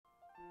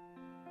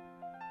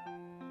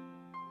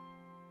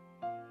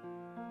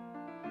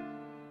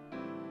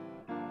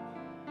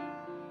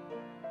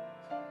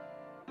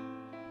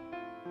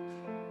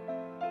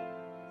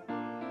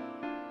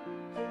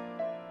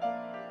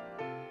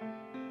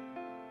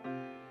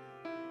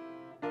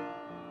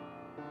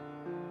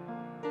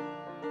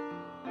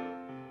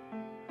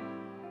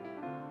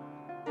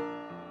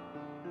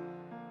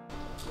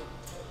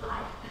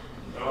Hi.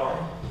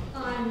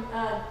 I'm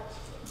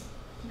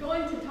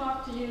going to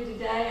talk to you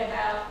today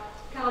about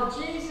how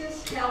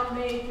Jesus helped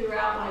me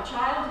throughout my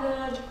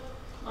childhood,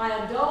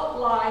 my adult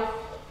life,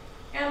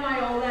 and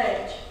my old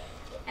age.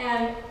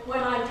 And when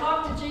I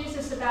talk to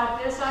Jesus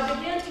about this, I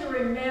begin to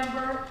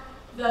remember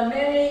the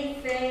many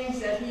things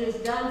that he has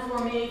done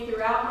for me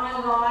throughout my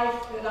life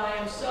that I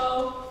am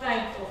so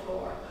thankful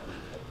for.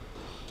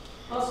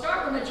 I'll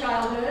start with my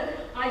childhood.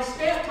 I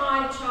spent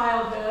my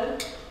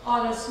childhood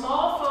on a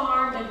small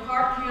farm in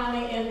Park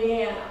County,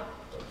 Indiana.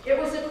 It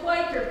was a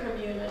Quaker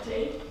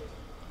community,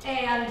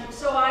 and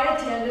so I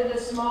attended a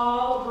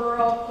small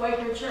rural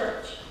Quaker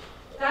church.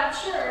 That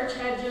church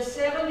had just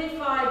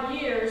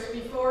 75 years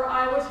before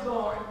I was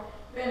born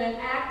been an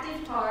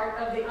active part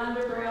of the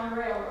Underground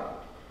Railroad.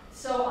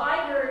 So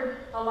I heard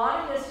a lot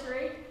of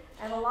history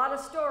and a lot of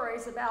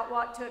stories about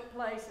what took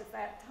place at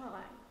that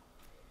time.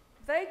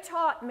 They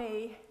taught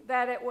me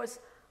that it was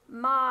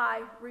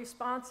my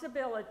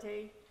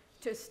responsibility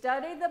to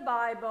study the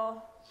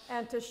Bible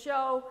and to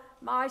show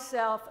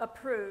myself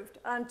approved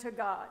unto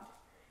God.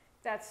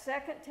 That's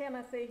 2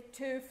 Timothy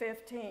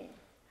 2:15.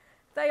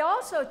 They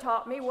also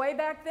taught me way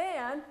back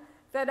then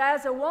that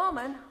as a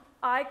woman,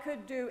 I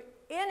could do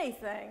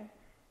anything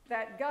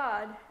that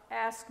God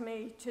asked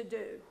me to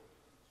do.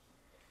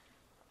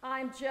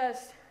 I'm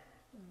just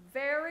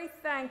very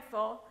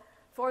thankful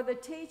for the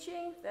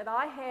teaching that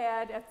I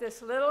had at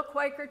this little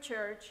Quaker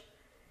church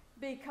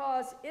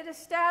because it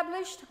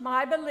established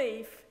my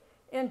belief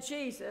in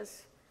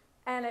Jesus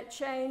and it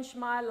changed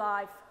my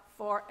life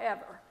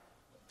forever.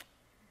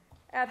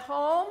 At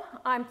home,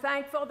 I'm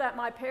thankful that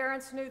my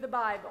parents knew the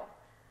Bible.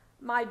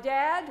 My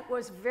dad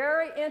was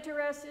very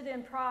interested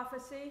in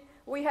prophecy.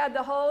 We had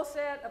the whole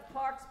set of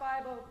Clark's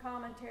Bible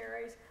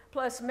commentaries,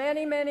 plus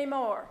many, many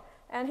more.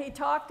 And he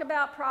talked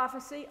about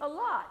prophecy a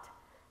lot.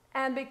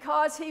 And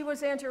because he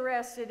was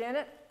interested in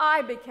it,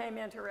 I became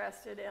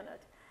interested in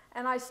it.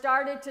 And I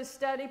started to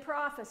study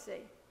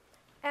prophecy.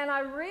 And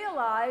I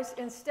realized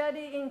in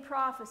studying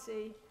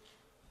prophecy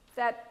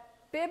that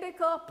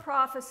biblical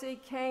prophecy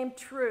came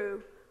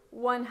true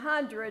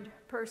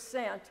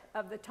 100%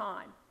 of the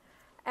time.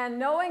 And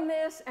knowing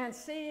this and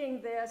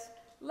seeing this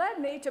led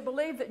me to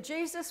believe that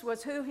Jesus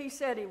was who he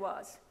said he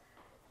was.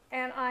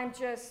 And I'm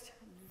just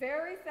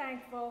very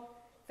thankful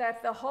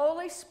that the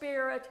Holy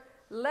Spirit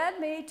led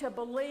me to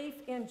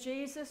believe in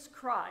Jesus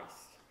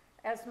Christ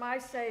as my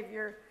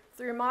Savior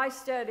through my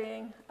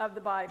studying of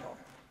the Bible.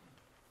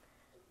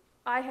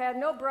 I had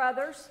no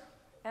brothers,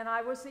 and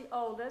I was the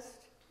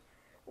oldest.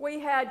 We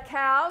had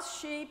cows,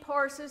 sheep,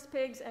 horses,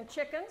 pigs, and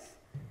chickens.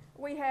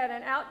 We had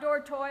an outdoor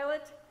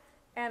toilet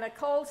and a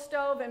cold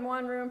stove in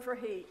one room for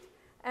heat.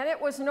 And it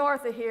was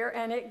north of here,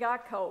 and it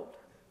got cold.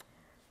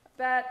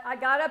 But I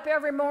got up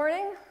every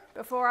morning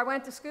before I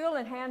went to school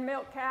and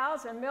hand-milked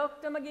cows and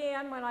milked them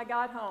again when I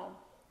got home.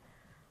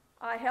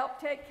 I helped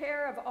take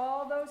care of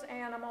all those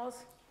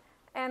animals,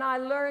 and I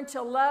learned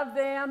to love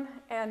them,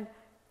 and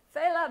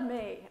they loved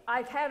me.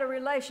 I've had a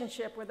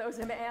relationship with those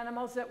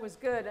animals that was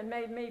good and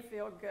made me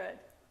feel good.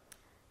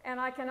 And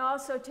I can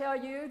also tell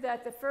you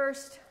that the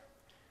first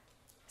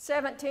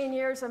 17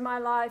 years of my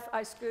life,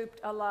 I scooped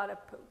a lot of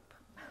poop.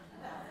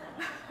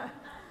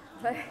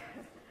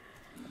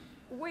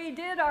 We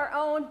did our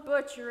own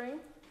butchering,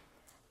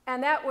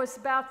 and that was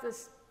about the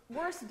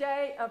worst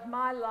day of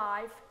my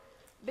life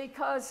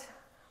because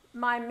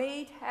my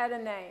meat had a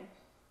name.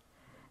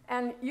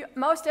 And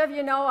most of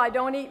you know I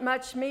don't eat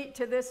much meat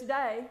to this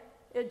day.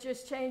 It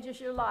just changes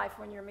your life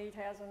when your meat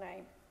has a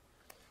name.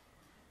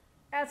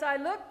 As I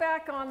look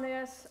back on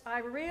this, I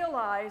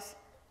realize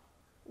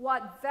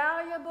what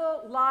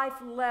valuable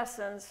life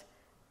lessons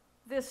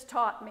this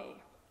taught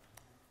me.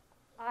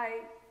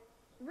 I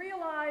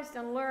realized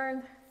and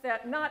learned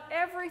that not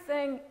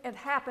everything that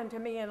happened to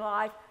me in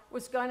life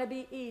was going to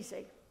be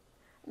easy,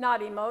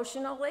 not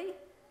emotionally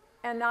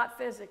and not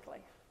physically.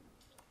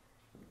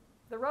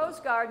 The rose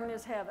garden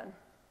is heaven.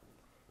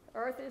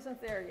 Earth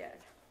isn't there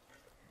yet.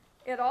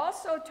 It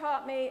also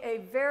taught me a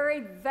very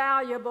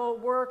valuable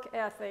work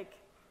ethic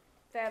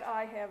that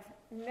I have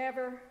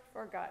never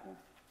forgotten.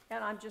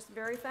 And I'm just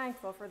very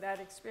thankful for that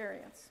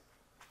experience.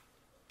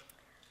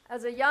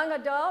 As a young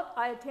adult,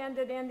 I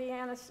attended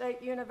Indiana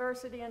State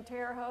University in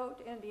Terre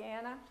Haute,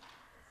 Indiana.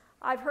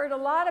 I've heard a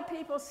lot of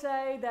people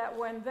say that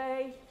when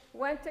they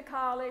went to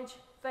college,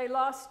 they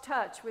lost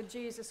touch with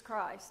Jesus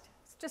Christ,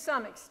 to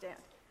some extent.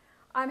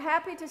 I'm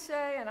happy to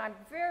say, and I'm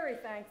very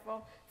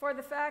thankful for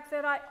the fact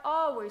that I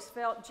always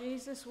felt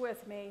Jesus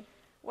with me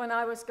when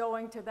I was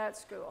going to that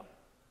school.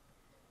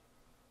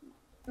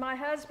 My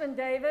husband,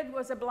 David,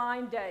 was a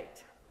blind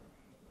date.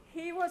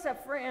 He was a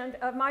friend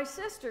of my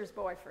sister's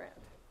boyfriend.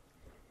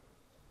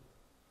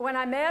 When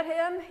I met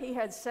him, he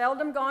had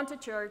seldom gone to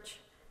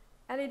church,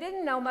 and he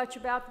didn't know much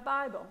about the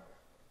Bible.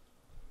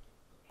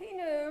 He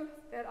knew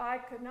that I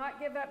could not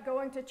give up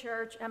going to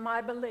church and my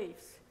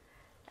beliefs,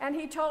 and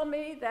he told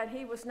me that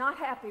he was not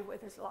happy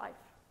with his life.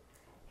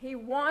 He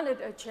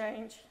wanted a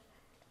change,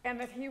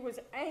 and that he was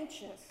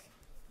anxious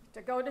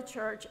to go to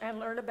church and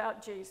learn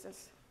about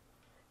Jesus.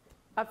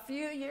 A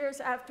few years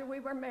after we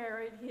were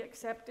married, he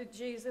accepted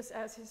Jesus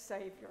as his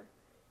Savior,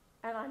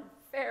 and I'm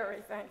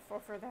very thankful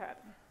for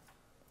that.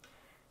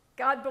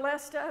 God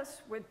blessed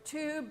us with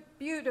 2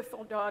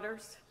 beautiful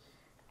daughters,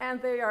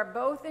 and they are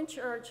both in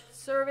church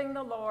serving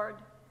the Lord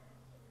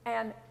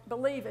and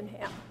believe in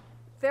him.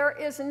 There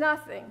is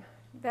nothing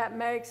that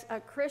makes a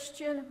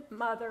Christian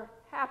mother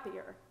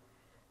happier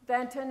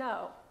than to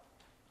know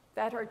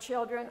that her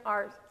children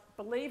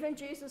believe in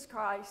Jesus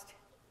Christ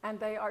and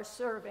they are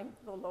serving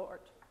the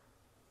Lord.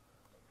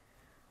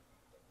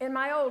 In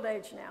my old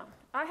age now,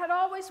 I had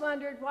always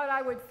wondered what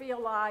I would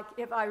feel like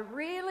if I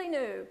really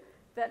knew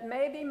that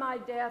maybe my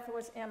death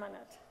was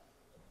imminent.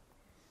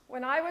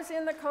 When I was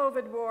in the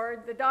COVID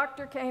ward, the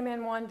doctor came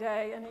in one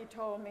day and he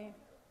told me,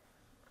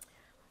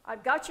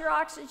 "I've got your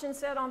oxygen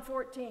set on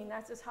 14.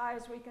 That's as high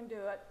as we can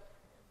do it.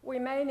 We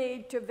may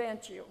need to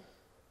vent you."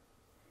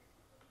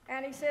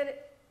 And he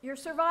said, "Your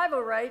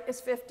survival rate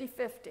is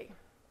 50-50.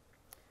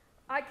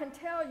 I can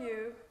tell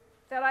you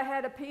that I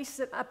had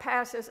a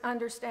passes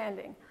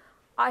understanding.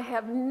 I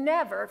have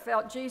never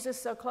felt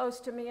Jesus so close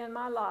to me in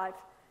my life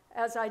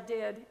as I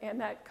did in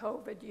that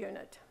COVID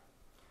unit.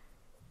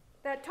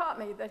 That taught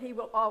me that he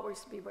will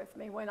always be with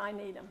me when I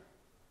need him.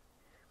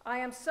 I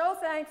am so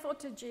thankful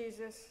to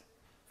Jesus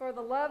for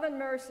the love and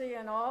mercy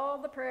and all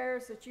the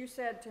prayers that you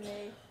said to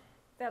me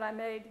that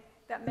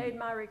made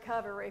my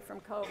recovery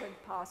from COVID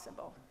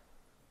possible."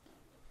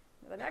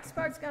 The next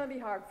part's going to be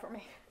hard for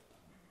me.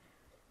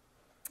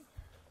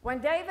 When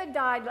David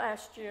died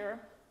last year,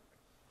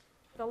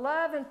 the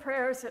love and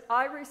prayers that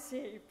I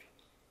received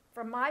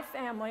from my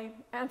family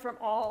and from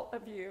all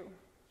of you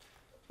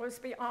was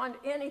beyond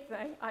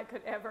anything I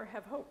could ever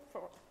have hoped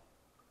for.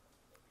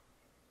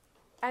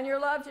 And your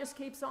love just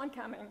keeps on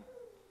coming.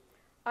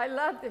 I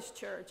love this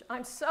church.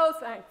 I'm so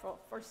thankful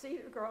for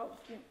Cedar Grove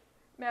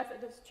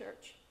Methodist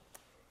Church.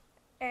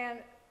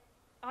 And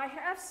I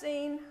have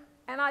seen,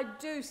 and I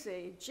do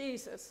see,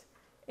 Jesus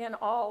in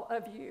all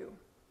of you.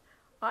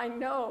 I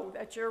know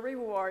that your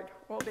reward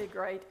will be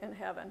great in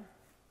heaven.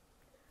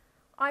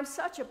 I'm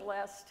such a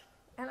blessed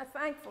and a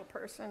thankful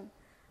person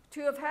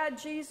to have had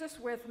Jesus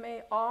with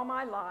me all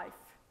my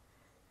life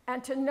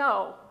and to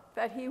know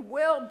that he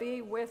will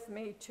be with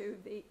me to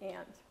the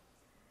end.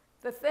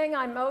 The thing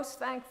I'm most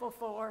thankful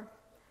for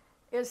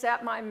is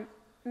that my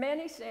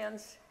many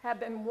sins have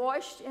been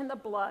washed in the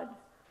blood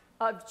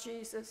of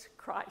Jesus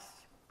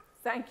Christ.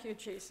 Thank you,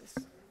 Jesus.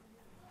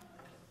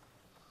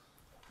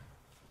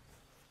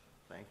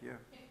 Thank you.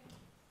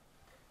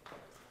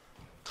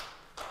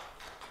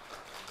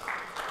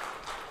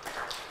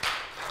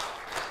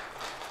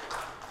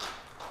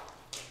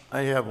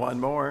 I have one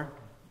more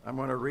I'm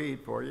going to read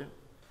for you.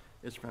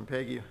 It's from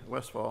Peggy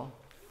Westfall.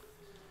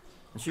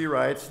 And she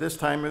writes, "This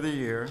time of the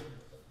year,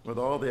 with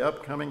all the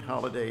upcoming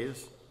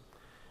holidays,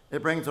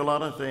 it brings a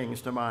lot of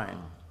things to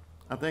mind.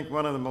 I think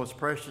one of the most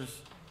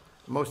precious,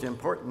 most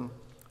important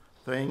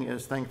thing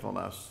is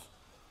thankfulness.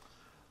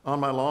 On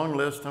my long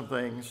list of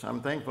things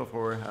I'm thankful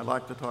for, I'd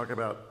like to talk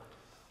about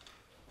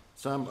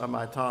some of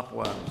my top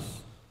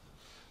ones.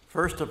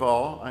 First of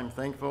all, I'm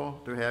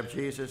thankful to have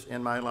Jesus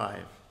in my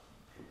life.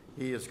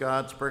 He is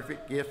God's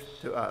perfect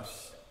gift to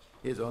us,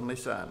 his only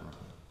Son.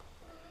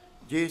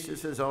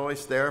 Jesus is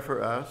always there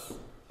for us,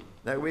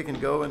 that we can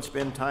go and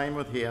spend time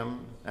with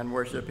him and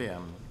worship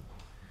him.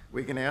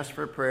 We can ask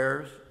for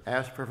prayers,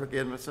 ask for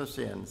forgiveness of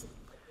sins,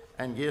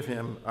 and give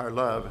him our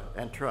love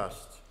and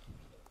trust.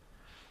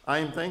 I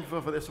am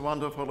thankful for this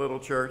wonderful little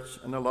church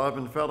and the love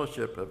and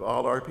fellowship of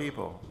all our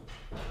people.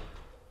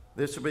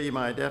 This will be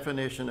my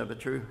definition of the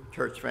true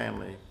church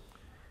family.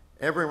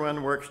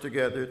 Everyone works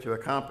together to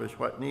accomplish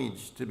what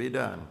needs to be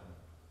done.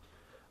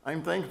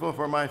 I'm thankful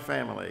for my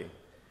family,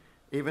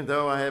 even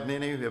though I have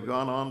many who have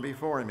gone on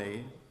before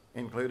me,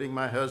 including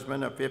my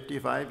husband of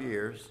 55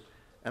 years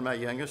and my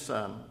youngest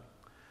son.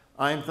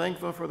 I am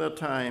thankful for the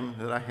time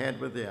that I had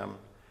with them,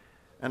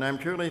 and I'm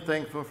truly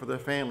thankful for the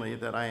family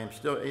that I am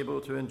still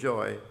able to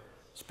enjoy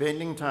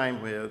spending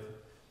time with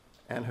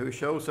and who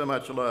show so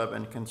much love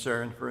and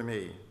concern for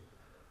me.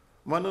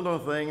 One little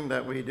thing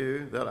that we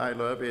do that I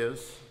love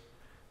is,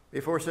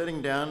 before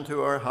sitting down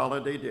to our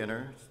holiday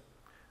dinners,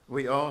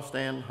 we all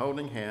stand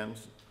holding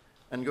hands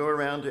and go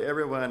around to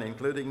everyone,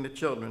 including the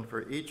children,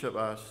 for each of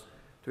us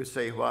to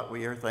say what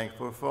we are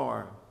thankful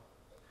for.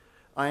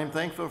 I am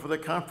thankful for the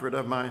comfort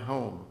of my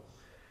home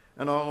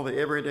and all the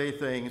everyday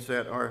things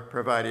that are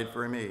provided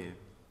for me.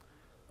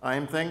 I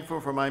am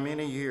thankful for my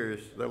many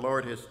years the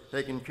Lord has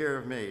taken care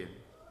of me.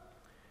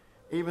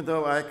 Even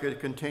though I could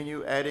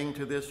continue adding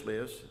to this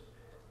list,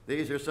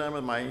 these are some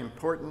of my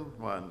important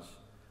ones.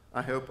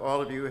 I hope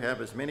all of you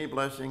have as many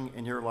blessings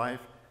in your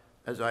life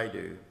as I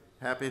do.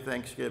 Happy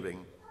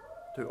Thanksgiving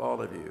to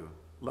all of you.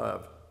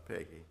 Love,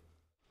 Peggy.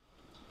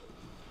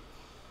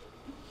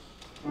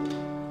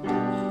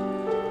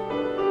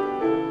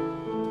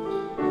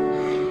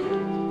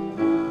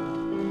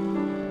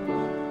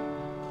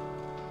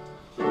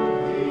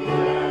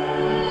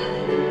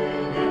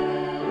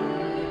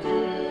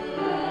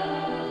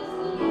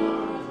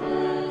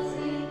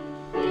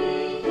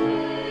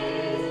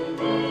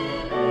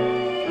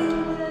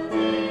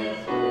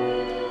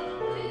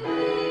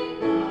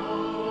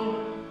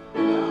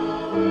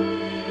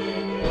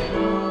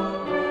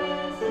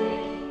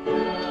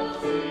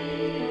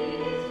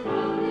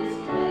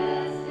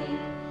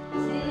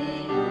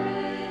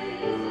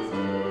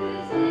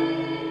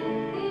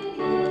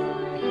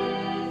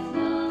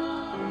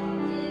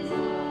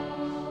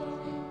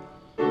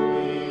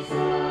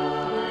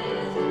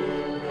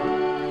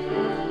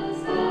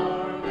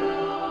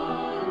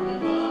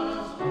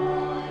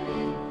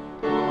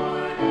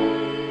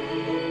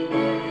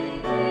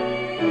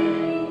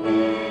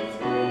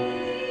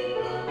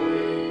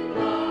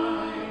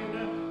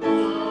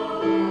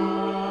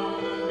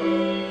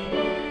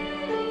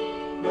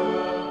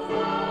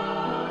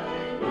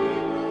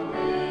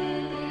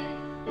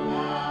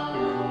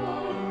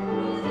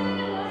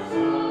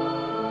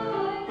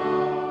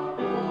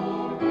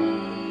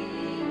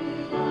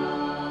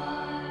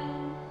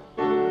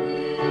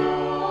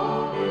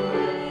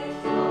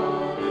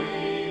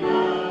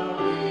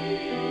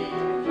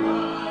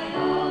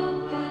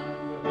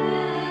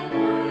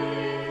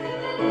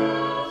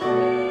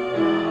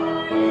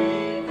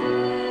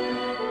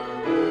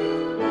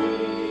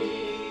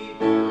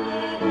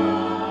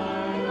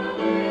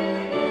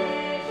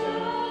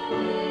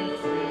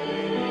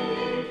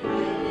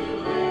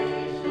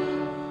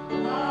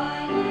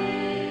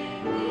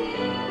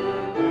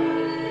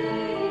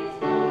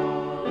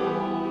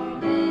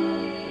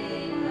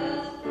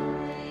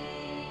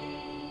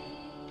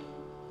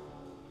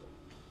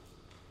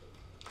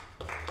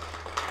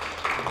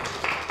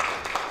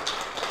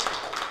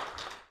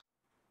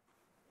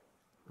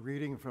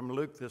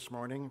 this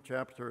morning,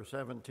 chapter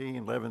 17,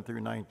 11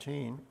 through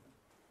 19.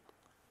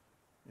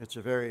 It's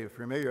a very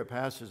familiar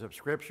passage of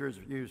Scripture. It's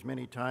used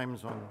many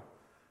times on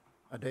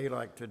a day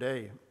like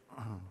today.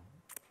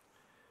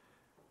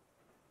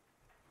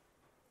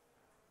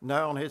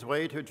 Now on his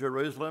way to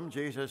Jerusalem,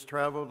 Jesus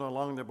traveled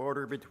along the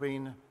border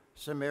between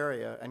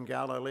Samaria and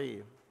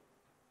Galilee.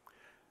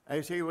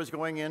 As he was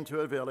going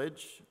into a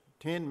village,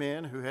 10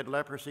 men who had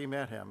leprosy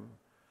met him.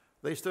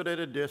 They stood at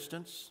a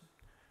distance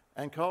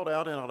and called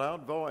out in a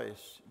loud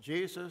voice,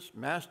 "Jesus,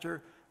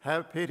 Master,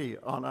 have pity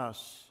on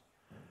us."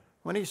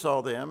 When he saw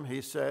them, he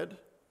said,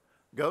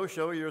 "Go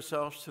show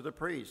yourselves to the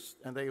priests."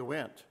 And they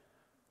went.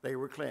 They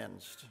were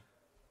cleansed.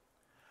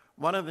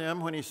 One of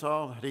them, when he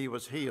saw that he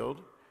was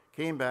healed,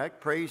 came back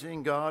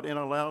praising God in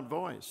a loud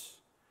voice.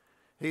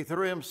 He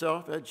threw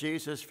himself at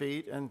Jesus'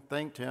 feet and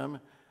thanked him,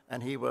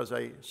 and he was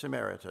a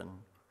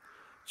Samaritan.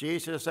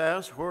 Jesus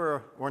asked,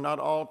 "Were not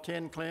all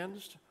 10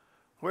 cleansed?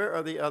 Where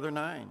are the other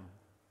 9?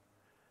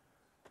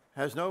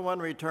 Has no one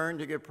returned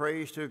to give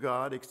praise to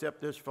God except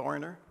this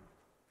foreigner?"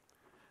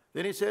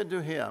 Then he said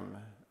to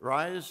him,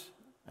 "Rise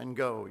and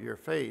go. Your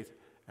faith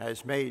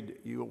has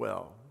made you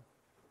well."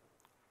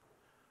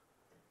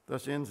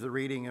 Thus ends the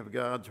reading of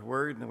God's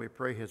word, and we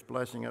pray his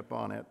blessing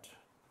upon it.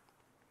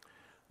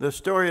 The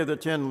story of the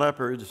 10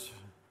 lepers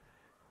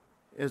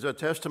is a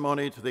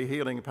testimony to the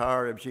healing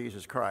power of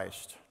Jesus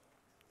Christ.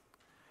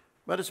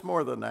 But it's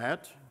more than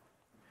that.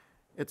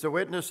 It's a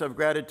witness of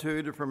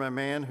gratitude from a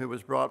man who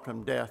was brought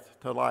from death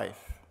to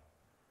life.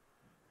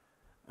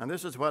 And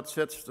this is what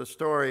sets the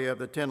story of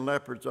the 10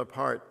 lepers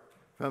apart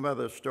from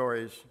other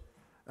stories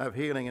of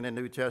healing in the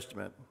New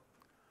Testament.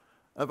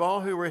 Of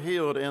all who were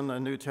healed in the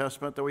New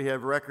Testament that we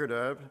have record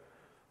of,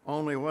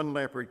 only one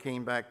leper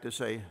came back to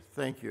say,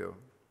 "Thank you."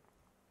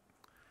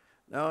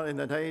 Now, in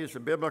the days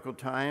of biblical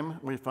time,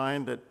 we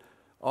find that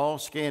all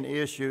skin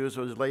issues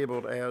was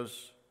labeled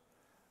as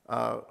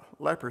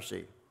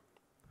leprosy.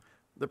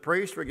 The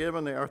priests were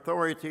given the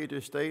authority to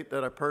state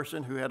that a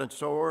person who had a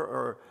sore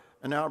or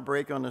an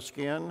outbreak on the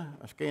skin,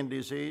 a skin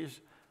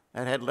disease,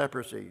 had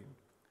leprosy.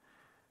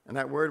 And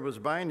that word was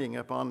binding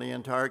upon the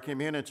entire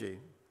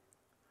community.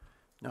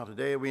 Now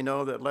today we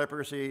know that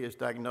leprosy is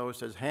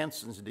diagnosed as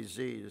Hansen's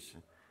disease.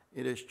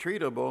 It is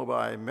treatable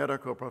by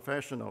medical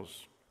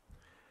professionals.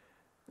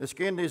 The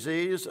skin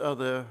disease of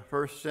the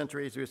first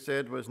century, as we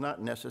said, was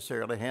not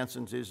necessarily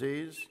Hansen's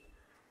disease.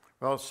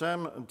 While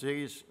some of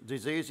these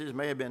diseases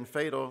may have been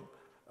fatal,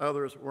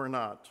 others were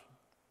not.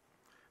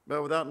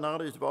 But without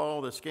knowledge of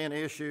all the skin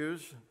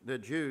issues, the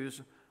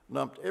Jews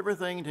lumped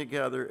everything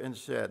together and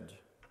said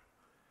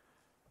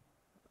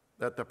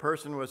that the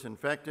person was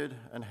infected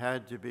and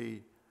had to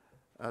be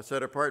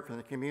set apart from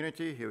the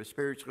community. He was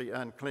spiritually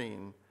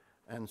unclean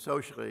and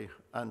socially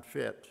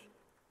unfit.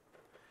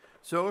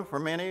 So for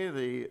many,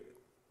 the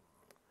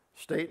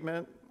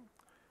statement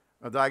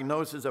of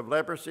diagnosis of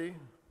leprosy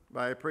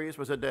by a priest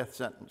was a death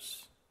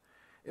sentence.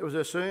 It was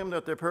assumed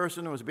that the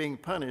person was being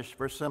punished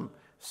for some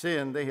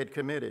sin they had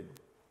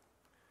committed.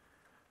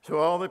 So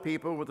all the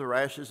people with the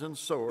rashes and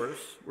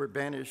sores were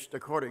banished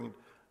according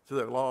to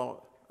the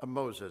law of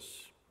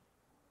Moses.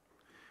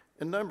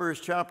 In Numbers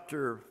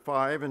chapter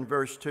 5 and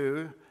verse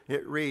 2,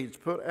 it reads,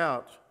 "Put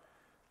out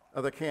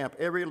of the camp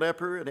every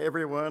leper and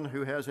everyone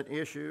who has an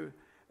issue,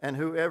 and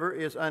whoever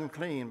is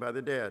unclean by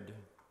the dead."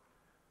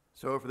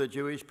 So for the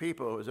Jewish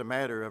people, it was a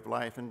matter of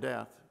life and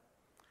death.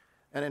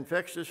 An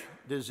infectious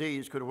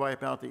disease could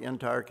wipe out the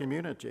entire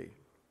community.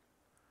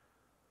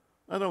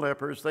 Now the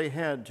lepers, they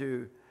had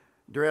to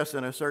dress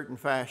in a certain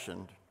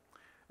fashion.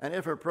 And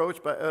if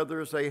approached by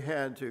others, they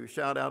had to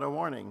shout out a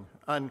warning,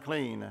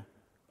 "Unclean,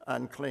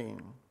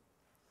 unclean."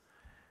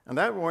 And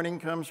that warning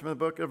comes from the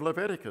book of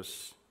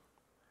Leviticus.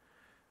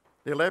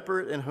 "The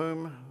leper in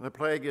whom the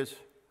plague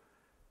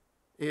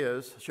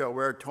is shall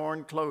wear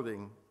torn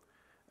clothing,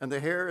 and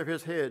the hair of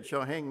his head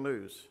shall hang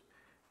loose.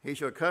 He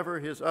shall cover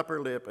his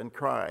upper lip and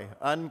cry,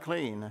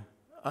 'Unclean,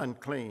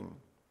 unclean.'"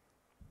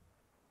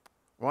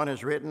 One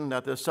has written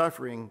that the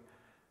suffering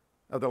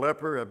of the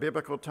leper of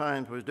biblical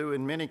times was due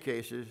in many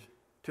cases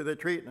to the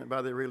treatment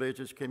by the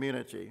religious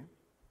community.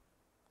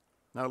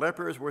 Now,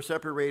 lepers were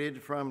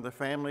separated from the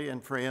family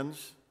and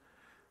friends,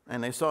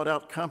 and they sought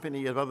out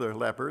company of other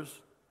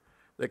lepers.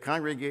 They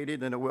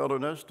congregated in the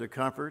wilderness to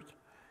comfort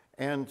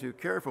and to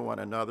care for one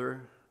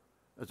another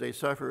as they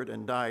suffered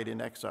and died in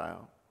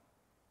exile.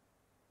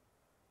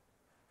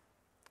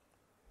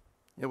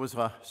 It was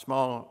a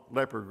small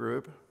leper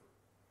group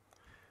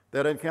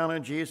that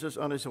encountered Jesus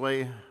on his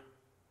way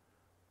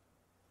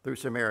through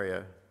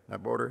Samaria, a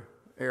border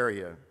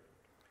area.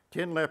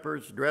 10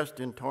 lepers dressed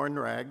in torn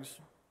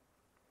rags,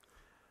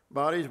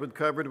 bodies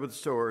covered with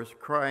sores,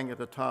 crying at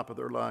the top of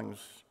their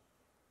lungs.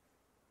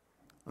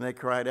 And they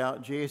cried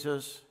out,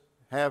 "Jesus,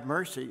 have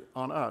mercy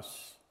on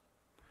us."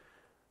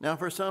 Now,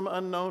 for some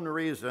unknown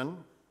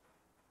reason,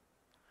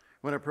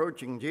 when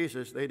approaching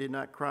Jesus, they did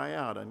not cry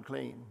out,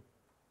 "Unclean,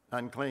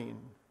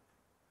 unclean."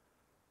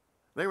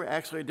 They were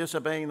actually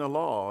disobeying the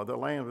law of the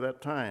land of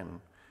that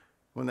time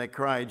when they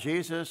cried,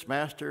 "Jesus,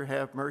 Master,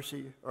 have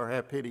mercy or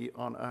have pity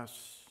on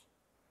us."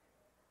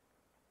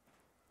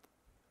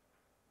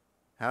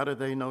 How did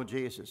they know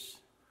Jesus?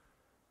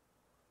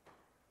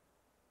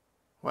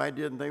 Why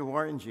didn't they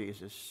warn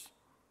Jesus?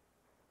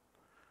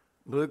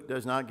 Luke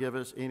does not give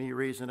us any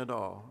reason at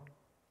all.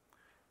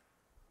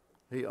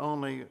 He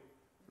only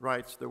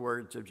writes the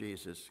words of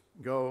Jesus.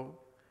 Go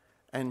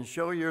and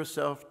show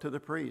yourself to the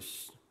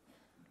priests.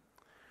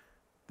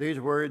 These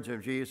words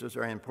of Jesus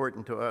are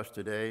important to us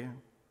today.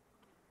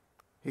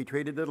 He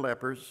treated the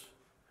lepers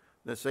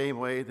the same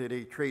way that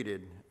he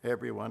treated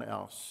everyone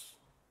else.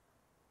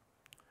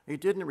 He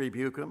didn't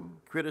rebuke them,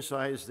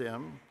 criticize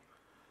them,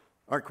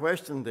 or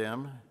question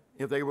them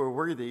if they were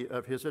worthy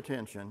of his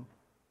attention.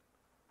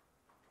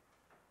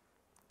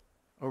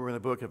 Over in the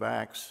book of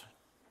Acts,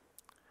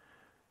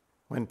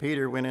 when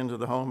Peter went into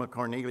the home of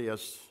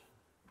Cornelius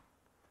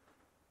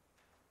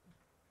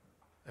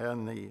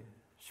and the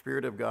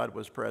Spirit of God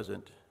was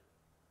present,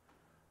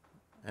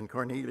 and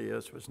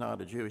Cornelius was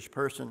not a Jewish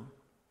person,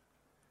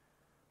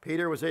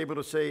 Peter was able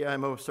to say, I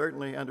most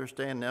certainly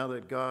understand now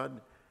that God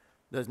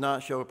does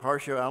not show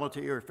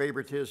partiality or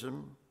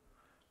favoritism,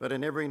 but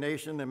in every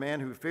nation the man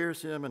who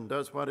fears him and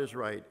does what is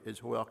right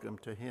is welcome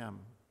to him.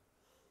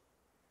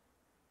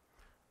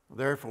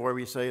 Therefore,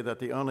 we say that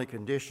the only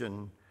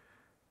condition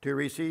to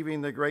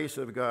receiving the grace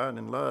of God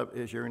and love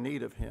is your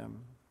need of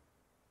him.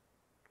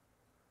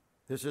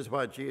 This is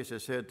what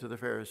Jesus said to the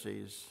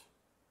Pharisees.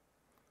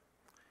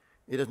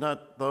 It is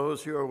not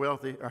those who are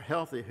wealthy or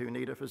healthy who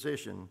need a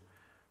physician,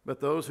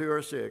 but those who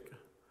are sick.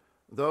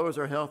 Those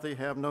who are healthy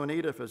have no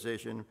need of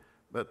physician,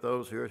 but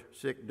those who are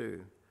sick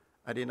do.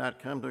 I did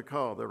not come to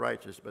call the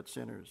righteous, but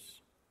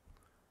sinners.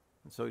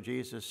 And so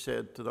Jesus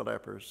said to the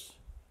lepers,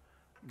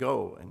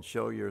 go and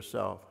show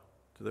yourself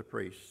to the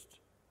priest.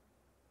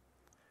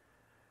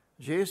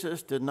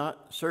 Jesus did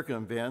not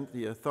circumvent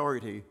the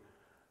authority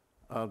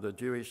of the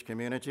Jewish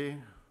community.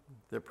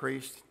 The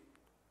priests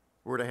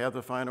were to have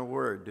the final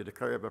word to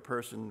declare if a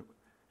person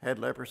had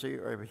leprosy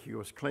or if he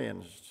was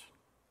cleansed.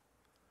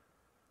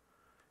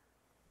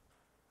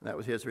 That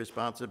was his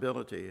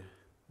responsibility,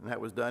 and that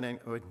was done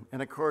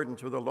in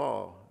accordance with the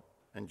law,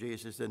 and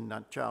Jesus did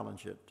not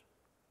challenge it.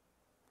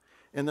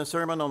 In the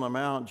Sermon on the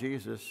Mount,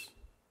 Jesus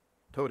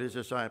told his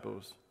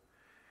disciples,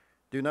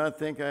 do not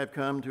think I have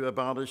come to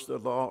abolish the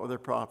law or the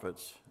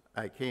prophets.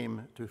 I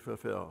came to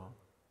fulfill.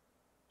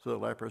 So the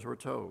lepers were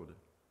told,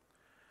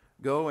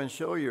 go and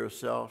show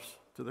yourselves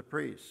to the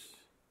priests.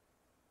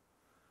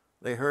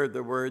 They heard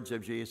the words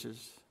of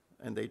Jesus,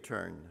 and they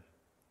turned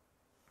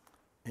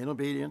in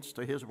obedience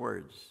to his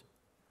words,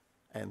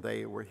 and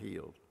they were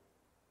healed.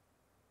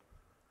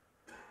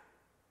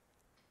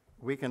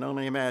 We can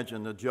only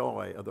imagine the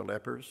joy of the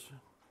lepers.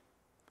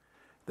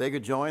 They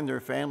could join their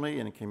family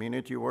in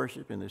community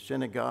worship in the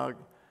synagogue,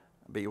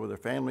 be with their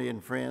family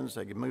and friends.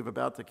 They could move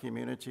about the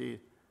community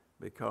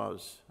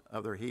because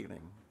of their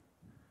healing.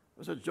 It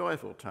was a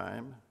joyful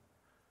time.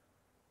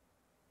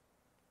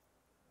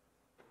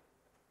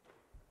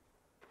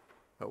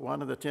 But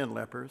one of the 10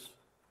 lepers,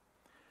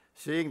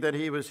 seeing that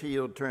he was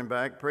healed, turned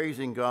back,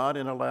 praising God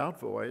in a loud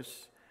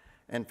voice,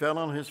 and fell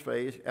on his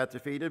face at the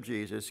feet of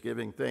Jesus,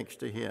 giving thanks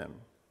to him.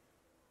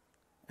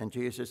 And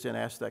Jesus then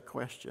asked that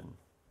question.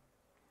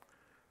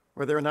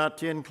 Were there not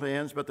 10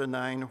 cleansed, but the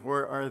 9,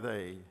 where are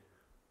they?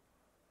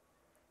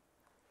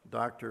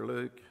 Dr.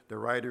 Luke, the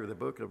writer of the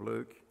book of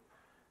Luke,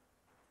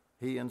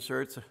 he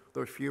inserts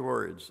those few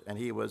words, and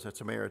he was a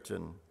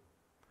Samaritan.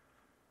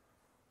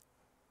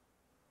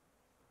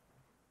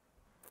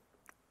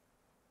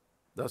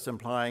 Thus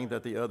implying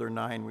that the other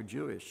 9 were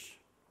Jewish.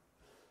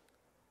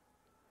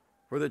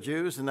 For the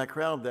Jews in that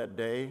crowd that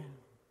day,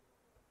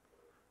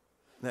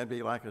 that'd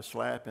be like a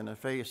slap in the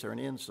face or an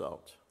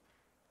insult.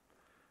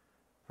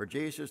 For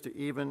Jesus to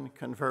even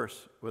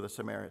converse with a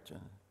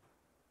Samaritan.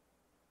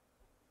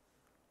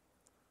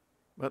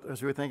 But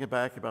as we think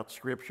back about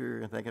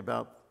Scripture and think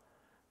about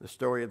the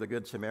story of the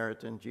Good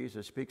Samaritan,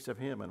 Jesus speaks of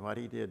him and what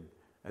he did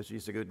as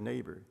he's a good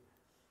neighbor.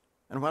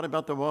 And what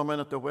about the woman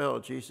at the well?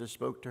 Jesus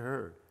spoke to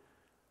her,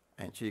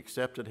 and she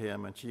accepted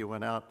him, and she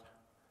went out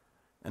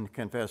and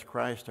confessed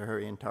Christ to her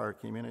entire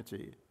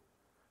community.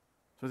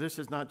 So this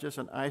is not just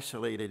an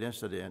isolated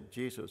incident.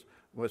 Jesus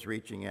was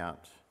reaching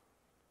out.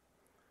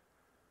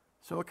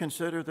 So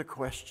consider the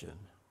question.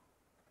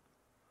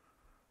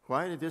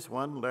 Why did this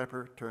one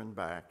leper turn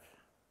back?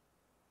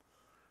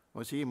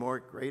 Was he more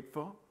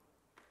grateful?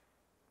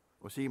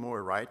 Was he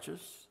more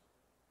righteous?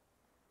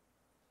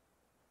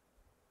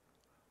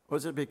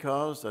 Was it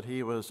because that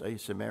he was a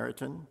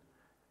Samaritan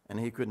and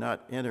he could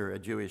not enter a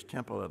Jewish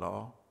temple at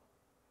all?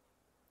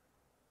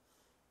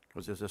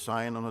 Because there's a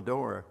sign on the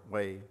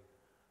doorway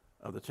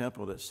of the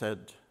temple that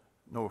said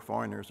no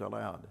foreigners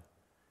allowed.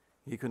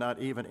 He could not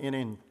even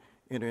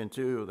enter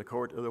into the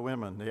court of the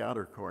women, the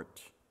outer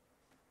court.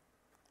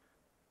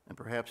 And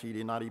perhaps he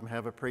did not even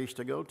have a priest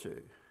to go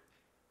to.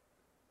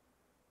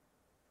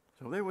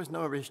 So there was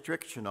no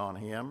restriction on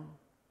him.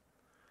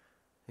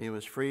 He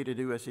was free to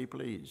do as he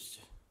pleased.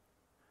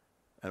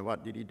 And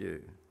what did he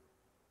do?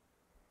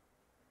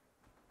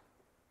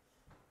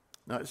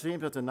 Now it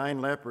seems that the 9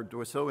 lepers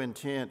were so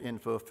intent in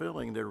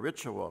fulfilling the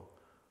ritual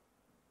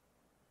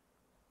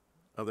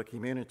of the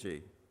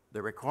community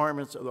the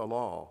requirements of the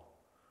law,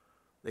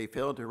 they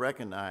failed to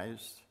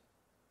recognize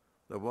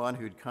the one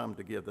who'd come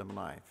to give them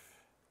life.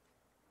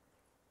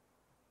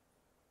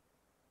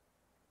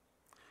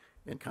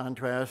 In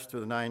contrast to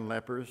the 9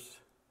 lepers,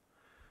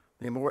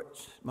 the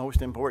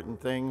most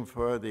important thing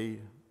for the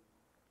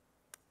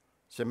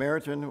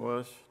Samaritan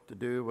was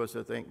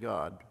to thank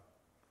God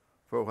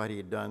for what he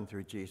had done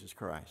through Jesus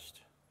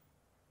Christ.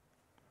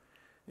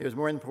 It was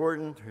more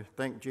important to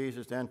thank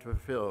Jesus than to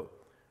fulfill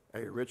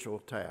a ritual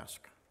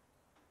task.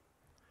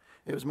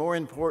 It was more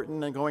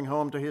important than going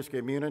home to his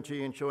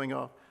community and showing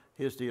off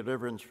his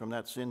deliverance from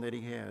that sin that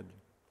he had.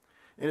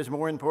 It is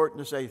more important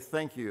to say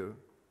thank you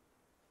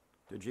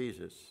to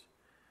Jesus.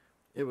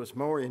 It was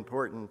more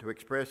important to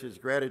express his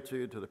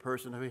gratitude to the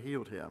person who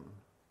healed him.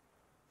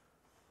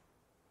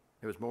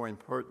 It was more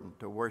important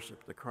to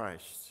worship the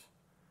Christ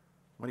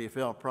when he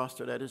fell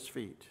prostrate at his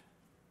feet.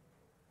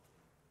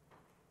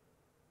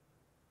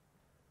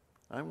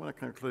 I want to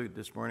conclude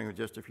this morning with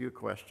just a few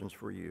questions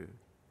for you.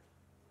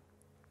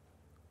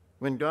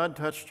 When God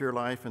touched your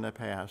life in the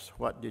past,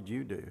 what did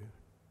you do?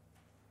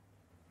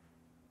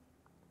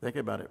 Think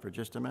about it for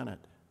just a minute.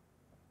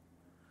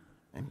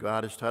 And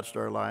God has touched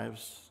our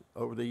lives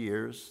over the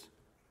years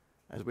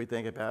as we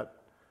think about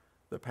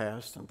the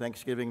past and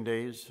Thanksgiving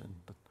days and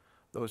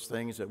those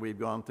things that we've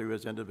gone through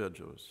as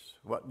individuals.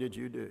 What did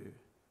you do?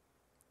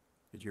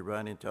 Did you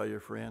run and tell your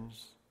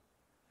friends?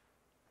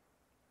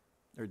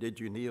 Or did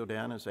you kneel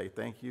down and say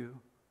thank you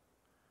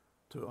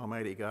to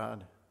Almighty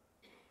God?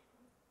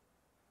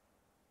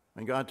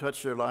 When God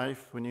touched your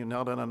life, when you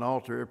knelt on an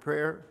altar of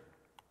prayer,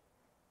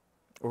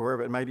 or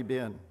wherever it might have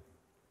been,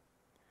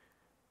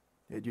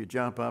 did you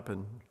jump up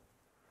and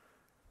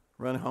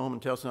run home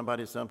and tell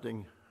somebody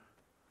something?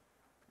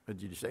 Or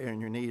did you stay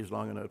on your knees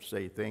long enough to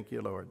say, thank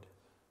you, Lord?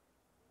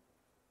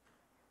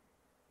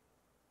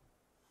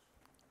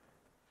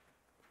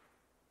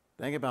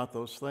 Think about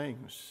those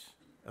things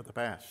of the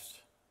past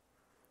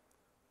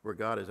where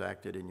God has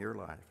acted in your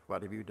life.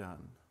 What have you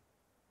done?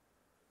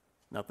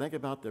 Now think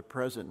about the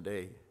present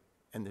day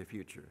and the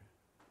future.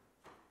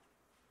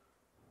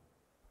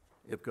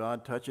 If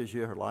God touches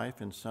your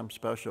life in some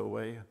special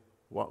way,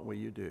 what will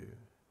you do?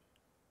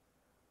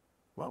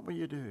 What will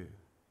you do?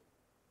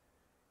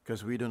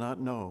 Because we do not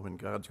know when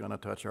God's going to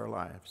touch our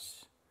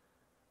lives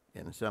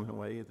in some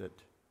way that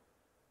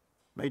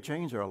may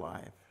change our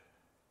life.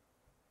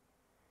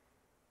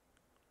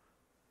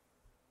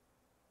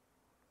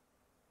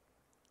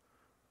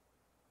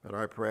 But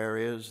our prayer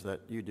is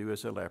that you do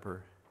as a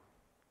leper.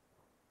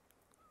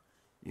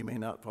 You may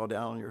not fall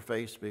down on your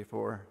face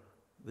before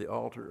the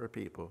altar of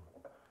people,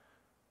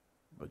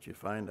 but you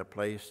find a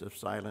place of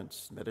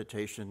silence,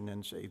 meditation,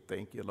 and say,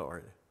 thank you,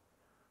 Lord,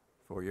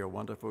 for your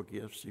wonderful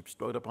gifts you've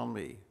bestowed upon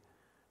me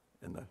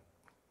in the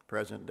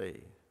present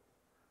day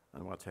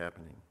and what's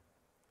happening.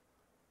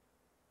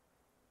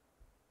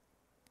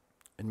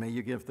 And may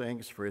you give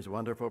thanks for his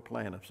wonderful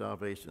plan of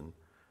salvation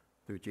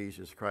through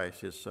Jesus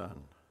Christ, his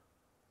Son.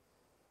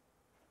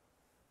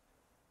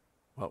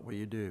 What will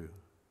you do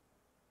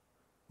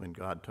when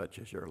God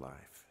touches your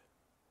life?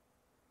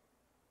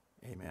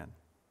 Amen.